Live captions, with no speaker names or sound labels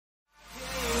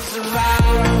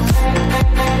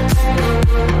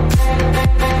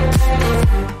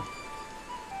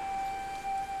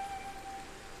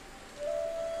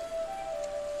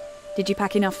Did you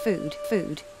pack enough food?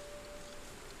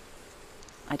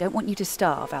 I don't want you to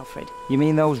starve, Alfred. You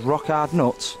mean those rock-hard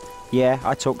nuts? Yeah,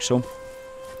 I took some.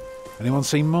 Anyone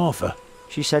seen Martha?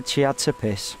 She said she had to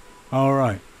piss. All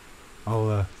right.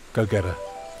 I'll go get her.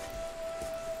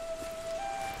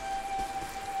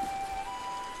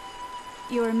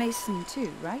 You're a mason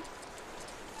too, right?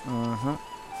 Uh-huh.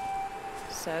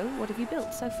 So, what have you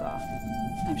built so far?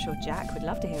 I'm sure Jack would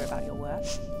love to hear about your work.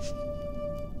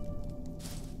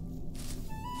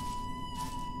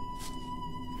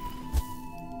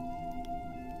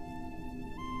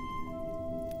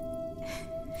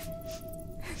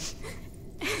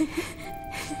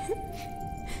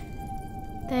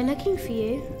 They're looking for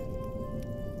you.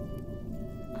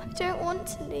 I don't want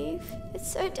to leave.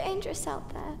 It's so dangerous out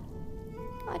there.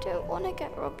 I don't want to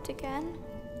get robbed again.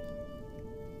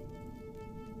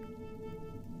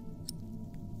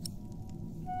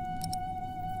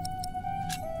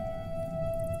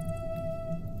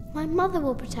 My mother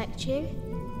will protect you.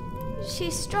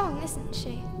 She's strong, isn't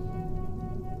she?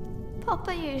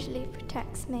 Papa usually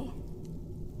protects me.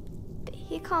 But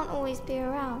he can't always be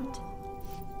around.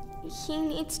 He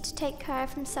needs to take care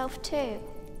of himself too.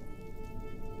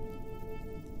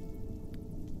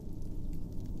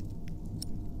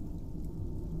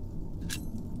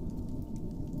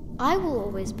 I will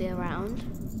always be around.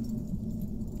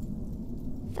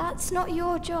 That's not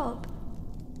your job.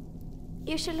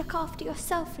 You should look after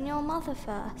yourself and your mother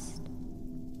first.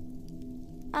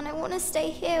 And I want to stay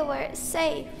here where it's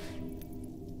safe.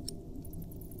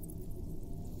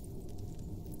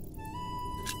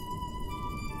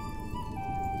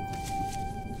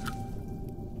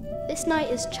 This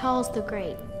knight is Charles the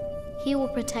Great. He will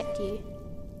protect you.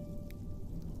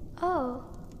 Oh.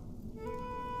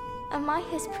 Am I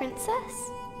his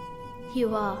princess?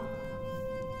 You are.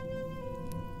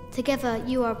 Together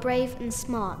you are brave and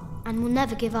smart and will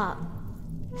never give up.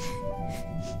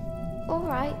 All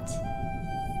right.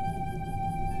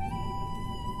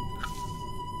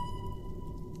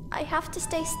 I have to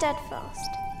stay steadfast.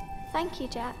 Thank you,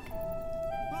 Jack.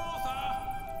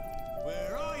 Martha!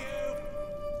 Where are you?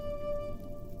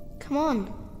 Come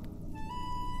on.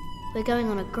 We're going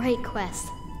on a great quest.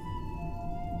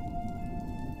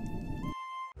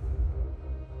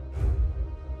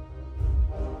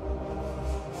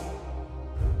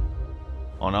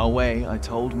 On our way, I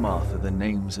told Martha the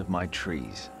names of my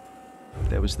trees.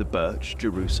 There was the birch,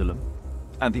 Jerusalem,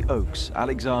 and the oaks,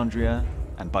 Alexandria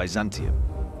and Byzantium.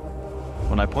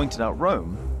 When I pointed out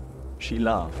Rome, she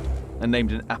laughed and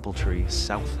named an apple tree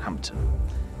Southampton.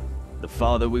 The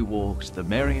farther we walked, the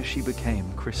merrier she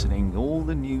became, christening all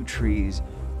the new trees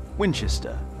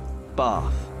Winchester,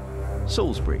 Bath,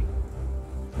 Salisbury,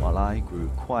 while I grew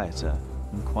quieter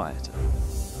and quieter.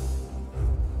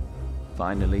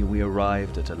 Finally, we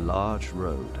arrived at a large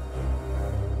road.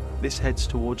 This heads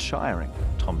towards Shiring,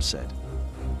 Tom said.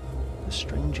 The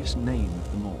strangest name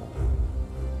of them all.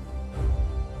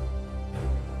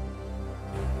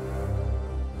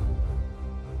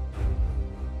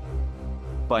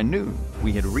 By noon,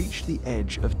 we had reached the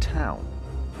edge of town.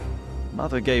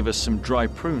 Mother gave us some dry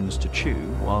prunes to chew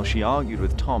while she argued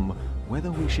with Tom whether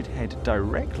we should head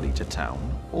directly to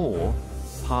town or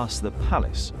past the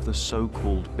palace of the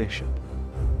so-called bishop.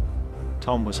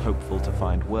 Tom was hopeful to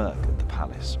find work at the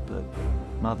palace, but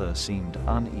Mother seemed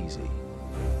uneasy.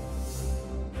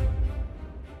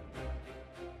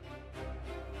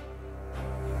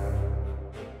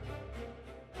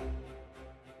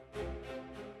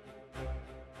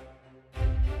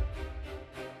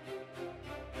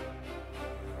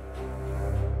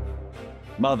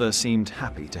 Mother seemed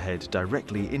happy to head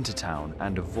directly into town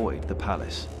and avoid the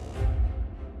palace.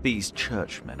 These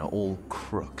churchmen are all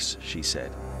crooks, she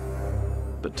said.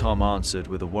 But Tom answered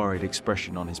with a worried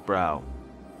expression on his brow.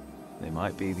 They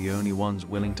might be the only ones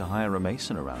willing to hire a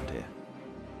mason around here.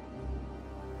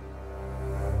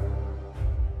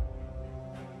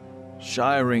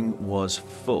 Shiring was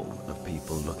full of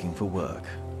people looking for work.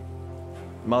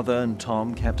 Mother and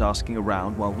Tom kept asking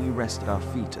around while we rested our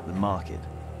feet at the market.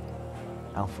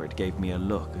 Alfred gave me a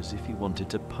look as if he wanted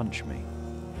to punch me,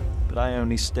 but I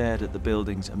only stared at the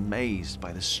buildings, amazed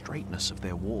by the straightness of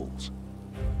their walls.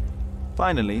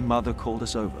 Finally, Mother called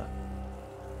us over.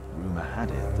 Rumor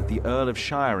had it that the Earl of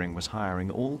Shiring was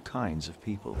hiring all kinds of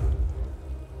people.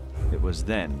 It was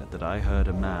then that I heard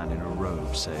a man in a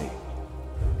robe say,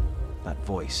 "That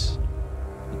voice,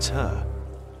 it's her.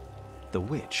 The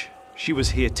witch. She was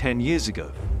here 10 years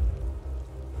ago."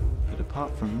 But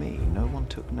apart from me, no one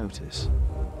took notice.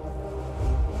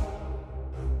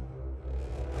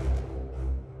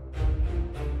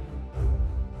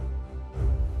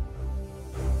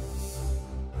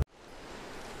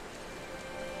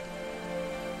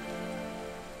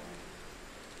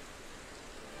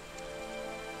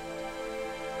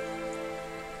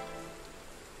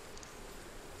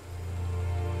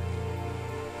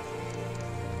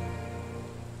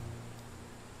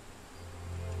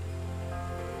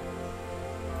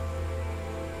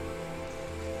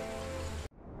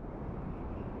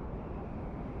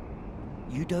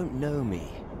 You don't know me.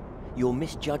 You're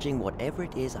misjudging whatever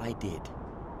it is I did.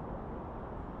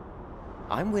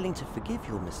 I'm willing to forgive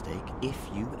your mistake if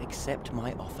you accept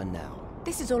my offer now.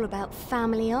 This is all about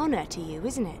family honor to you,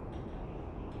 isn't it?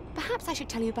 Perhaps I should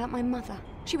tell you about my mother.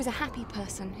 She was a happy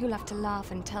person who loved to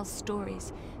laugh and tell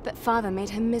stories, but father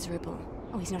made her miserable.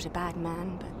 Oh, he's not a bad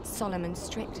man, but solemn and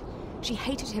strict. She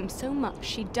hated him so much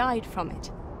she died from it.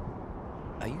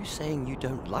 Are you saying you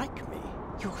don't like me?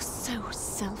 You're so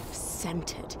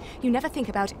self-centered. You never think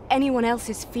about anyone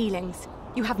else's feelings.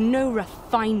 You have no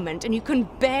refinement and you can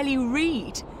barely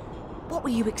read. What were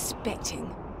you expecting?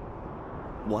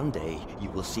 One day you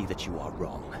will see that you are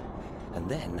wrong, and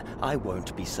then I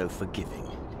won't be so forgiving.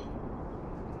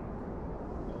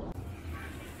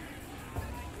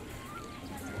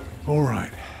 All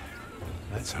right.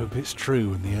 Let's hope it's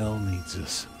true and the Earl needs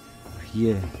us.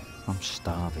 Yeah, I'm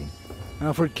starving.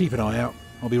 Alfred, keep an eye out.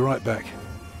 I'll be right back.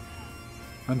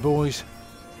 And boys,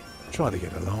 try to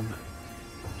get along.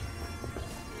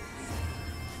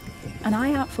 An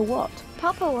eye out for what?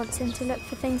 Papa wants him to look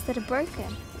for things that are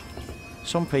broken.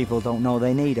 Some people don't know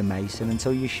they need a mason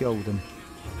until you show them.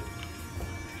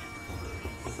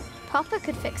 Papa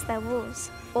could fix their walls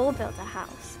or build a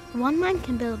house. One man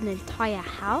can build an entire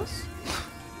house?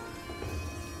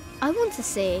 I want to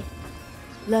see.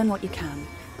 Learn what you can,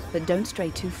 but don't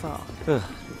stray too far. Ugh.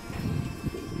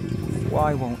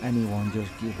 Why won't anyone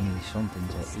just give me something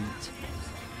to eat?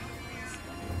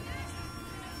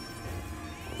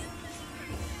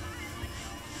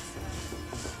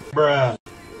 Bruh.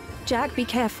 Jack, be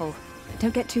careful.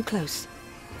 Don't get too close.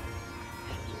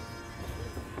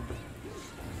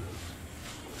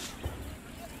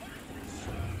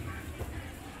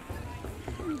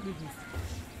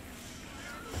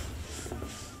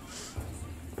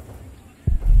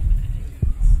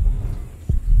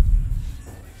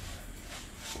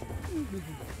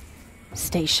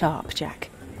 Stay sharp, Jack.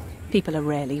 People are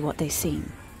rarely what they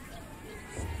seem.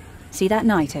 See that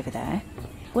knight over there?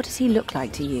 What does he look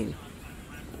like to you?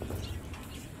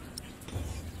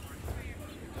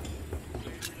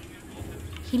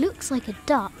 He looks like a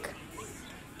duck.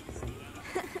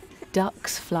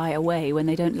 Ducks fly away when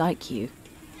they don't like you.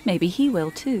 Maybe he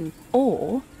will too.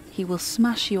 Or he will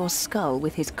smash your skull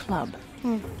with his club.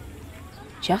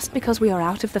 Just because we are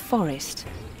out of the forest,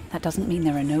 that doesn't mean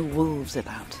there are no wolves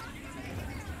about.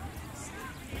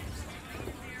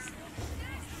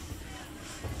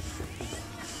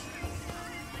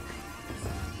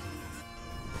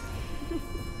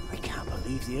 I can't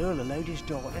believe the Earl allowed his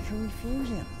daughter to refuse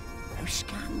him. How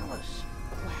scandalous.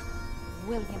 Well,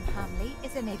 William Hamley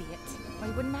is an idiot. I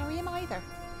wouldn't marry him either.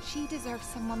 She deserves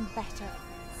someone better.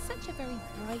 Such a very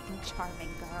bright and charming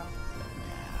girl.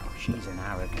 No, she's an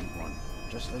arrogant one,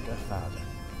 just like her father.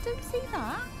 Don't say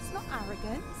that. It's not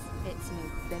arrogance. It's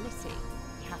nobility.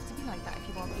 You have to be like that if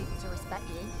you want people to respect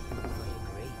you.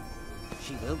 I agree.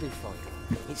 She will do fine.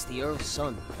 It's the Earl's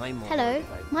son I'm more Hello, worried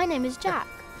about. my name is Jack.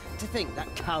 To think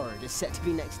that coward is set to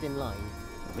be next in line.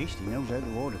 At least he knows how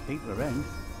to order people around.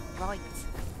 Right.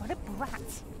 What a brat.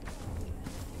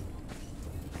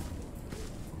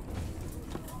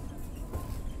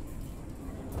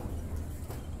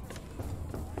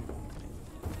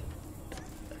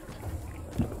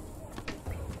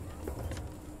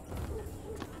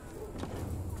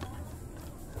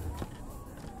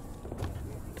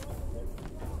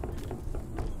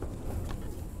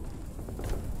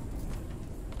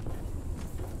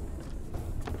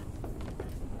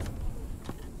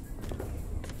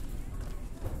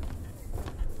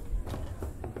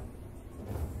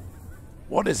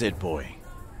 What is it, boy?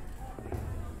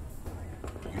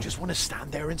 You just want to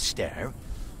stand there and stare?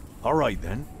 All right,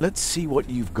 then. Let's see what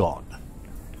you've got.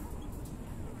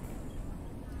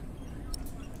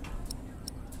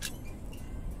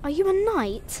 Are you a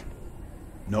knight?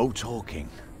 No talking.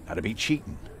 That'd be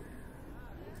cheating.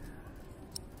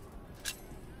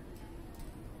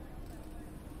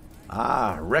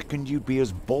 Ah, reckoned you'd be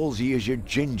as ballsy as your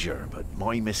ginger, but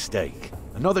my mistake.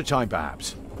 Another time,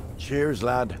 perhaps. Cheers,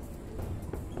 lad.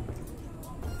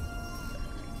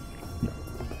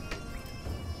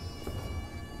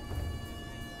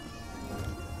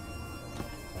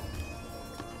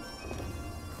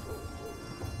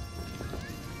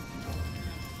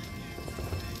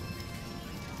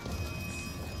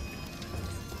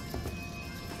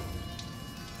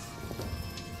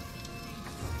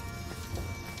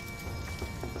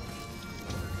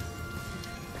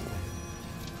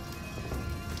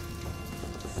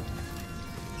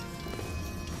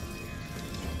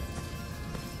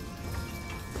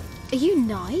 Are you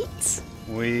knights?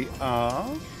 We are?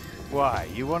 Why,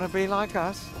 you want to be like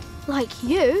us? Like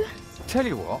you? Tell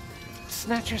you what,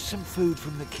 snatch us some food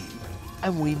from the keep,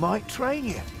 and we might train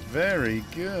you. Very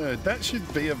good. That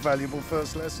should be a valuable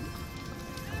first lesson.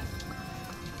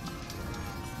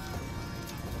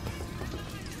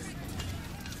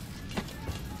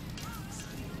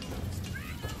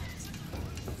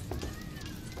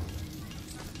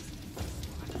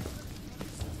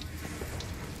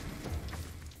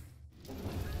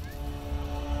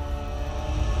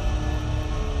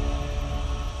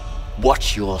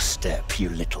 Watch your step, you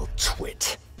little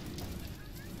twit.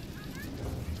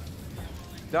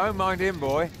 Don't mind him,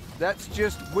 boy. That's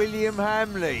just William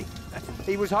Hamley.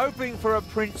 He was hoping for a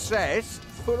princess,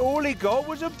 but all he got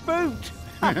was a boot.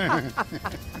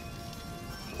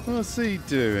 What's he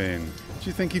doing? Do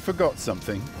you think he forgot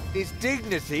something? His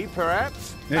dignity,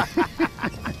 perhaps?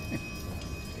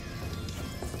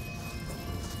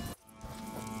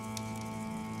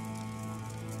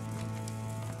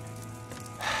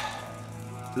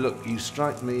 Look, you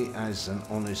strike me as an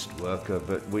honest worker,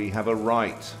 but we have a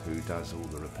right who does all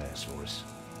the repairs for us.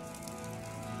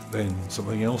 Then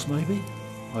something else, maybe?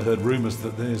 I heard rumours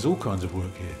that there's all kinds of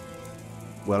work here.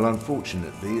 Well,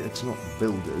 unfortunately, it's not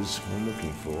builders we're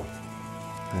looking for.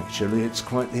 Actually, it's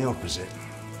quite the opposite.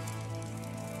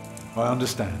 I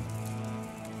understand.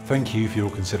 Thank you for your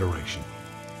consideration.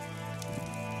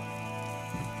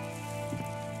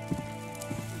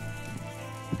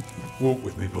 Walk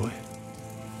with me, boy.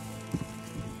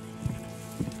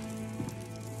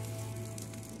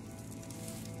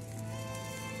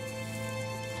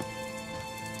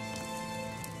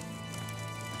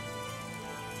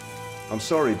 I'm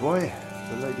sorry, boy.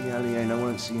 The Lady Aliena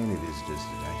won't see any visitors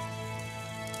today.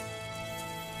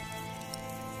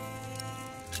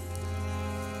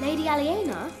 Lady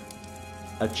Aliena?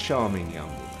 A charming young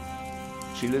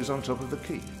woman. She lives on top of the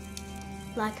keep.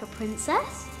 Like a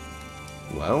princess?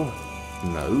 Well,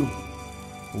 no.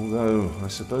 Although, I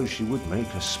suppose she would make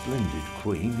a splendid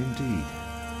queen indeed.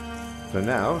 For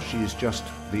now, she is just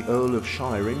the Earl of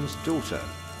Shiring's daughter,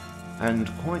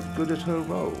 and quite good at her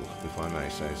role, if I may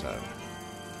say so.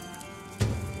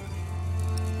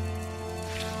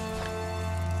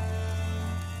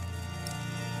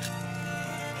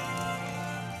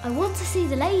 I want to see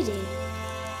the lady.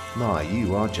 My,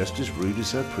 you are just as rude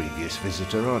as her previous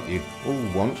visitor, aren't you? All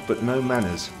want but no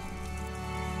manners.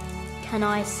 Can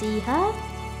I see her?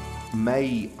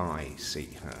 May I see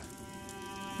her?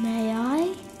 May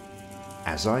I?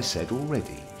 As I said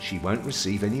already, she won't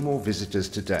receive any more visitors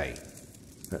today.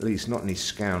 At least not any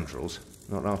scoundrels.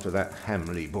 Not after that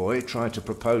Hamley boy tried to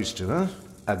propose to her.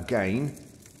 Again.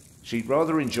 She'd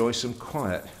rather enjoy some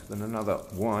quiet than another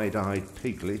wide-eyed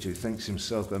piglet who thinks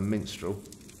himself a minstrel.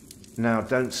 Now,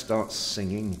 don't start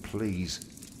singing, please.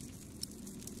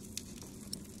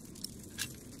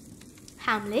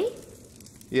 Hamley?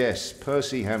 Yes,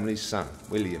 Percy Hamley's son,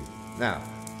 William. Now,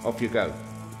 off you go.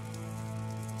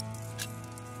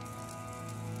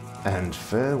 And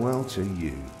farewell to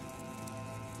you.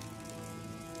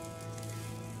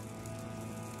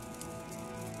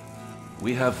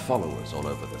 We have followers all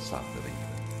over the south of England.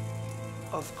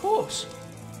 Of course.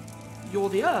 You're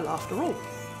the Earl, after all.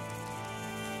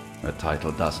 A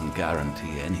title doesn't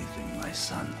guarantee anything, my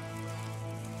son.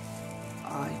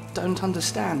 I don't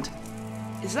understand.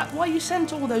 Is that why you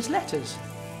sent all those letters?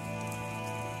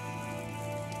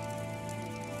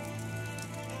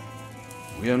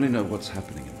 We only know what's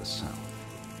happening in the south,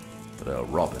 but Earl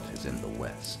Robert is in the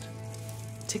west.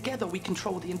 Together we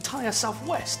control the entire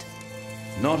southwest.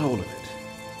 Not all of it.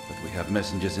 But we have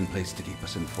messengers in place to keep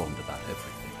us informed about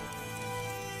everything.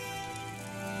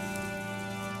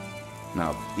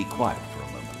 Now, be quiet for a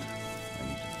moment. I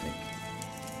need to think.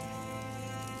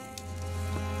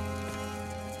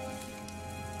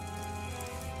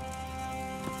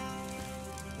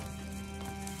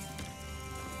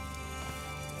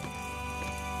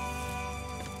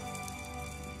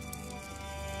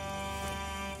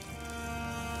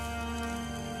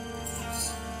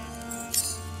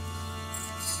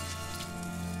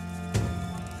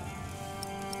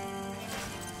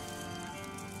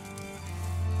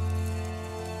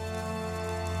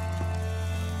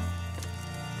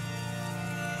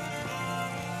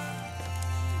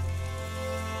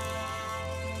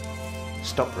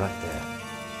 Stop right there.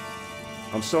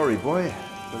 I'm sorry, boy.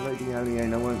 The Lady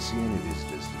Aliena won't see any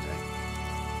visitors today.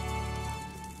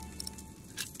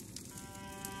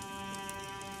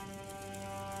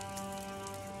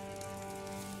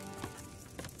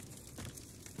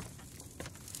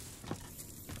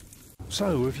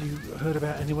 So, have you heard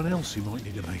about anyone else who might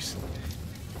need a mason?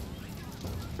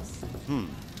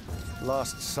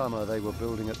 Last summer they were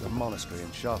building at the monastery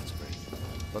in Shaftesbury,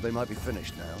 but they might be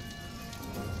finished now.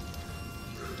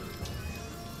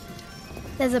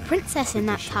 There's a princess in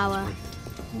that tower.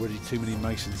 Already too many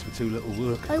masons for too little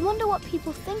work. I wonder what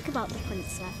people think about the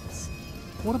princess.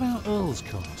 What about Earl's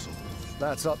castle?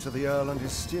 That's up to the Earl and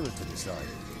his steward to decide.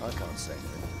 I can't say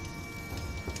anything.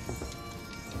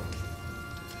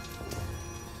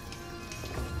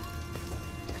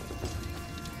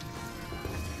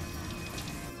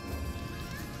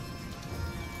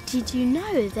 Did you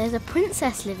know there's a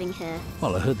princess living here?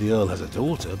 Well, I heard the Earl has a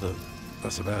daughter, but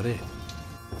that's about it.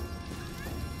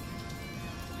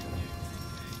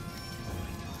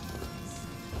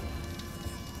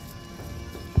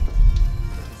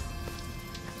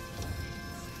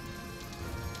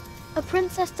 A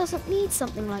princess doesn't need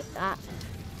something like that.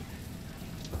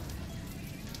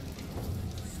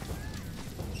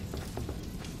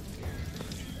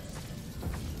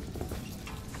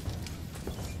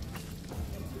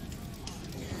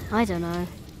 I don't know.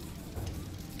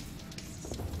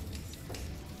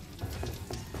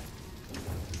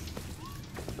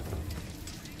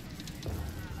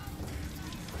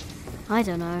 I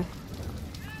don't know.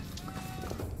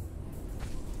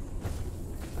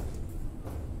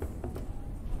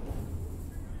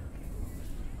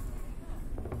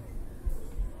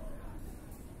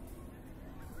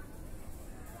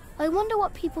 I wonder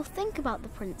what people think about the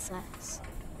princess.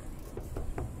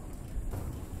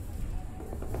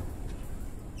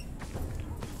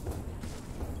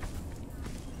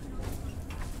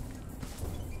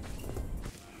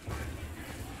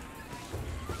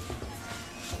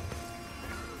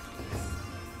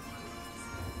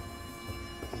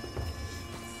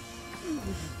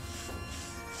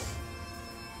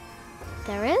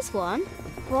 There is one.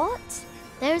 What?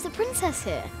 There is a princess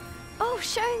here. Oh,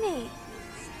 show me.